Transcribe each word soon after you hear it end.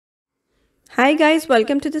Hi guys,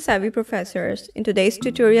 welcome to the Savvy Professors. In today's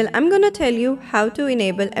tutorial, I'm gonna tell you how to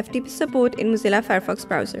enable FTP support in Mozilla Firefox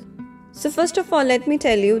browser. So first of all, let me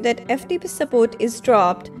tell you that FTP support is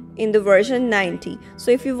dropped in the version 90.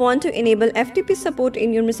 So if you want to enable FTP support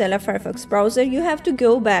in your Mozilla Firefox browser, you have to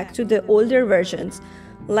go back to the older versions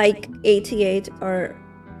like 88 or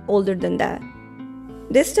older than that.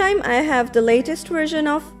 This time I have the latest version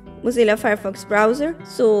of Mozilla Firefox browser.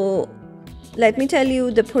 So let me tell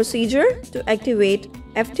you the procedure to activate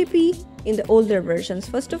FTP in the older versions.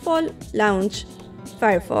 First of all, launch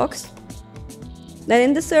Firefox. Then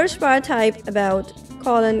in the search bar type about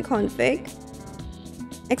 :config.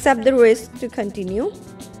 Accept the risk to continue.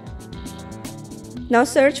 Now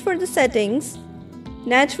search for the settings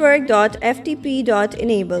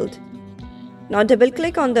network.ftp.enabled. Now double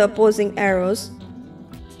click on the opposing arrows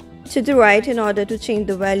to the right in order to change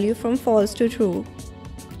the value from false to true.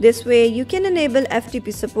 This way you can enable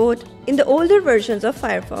FTP support in the older versions of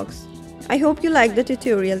Firefox. I hope you liked the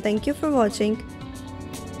tutorial. Thank you for watching.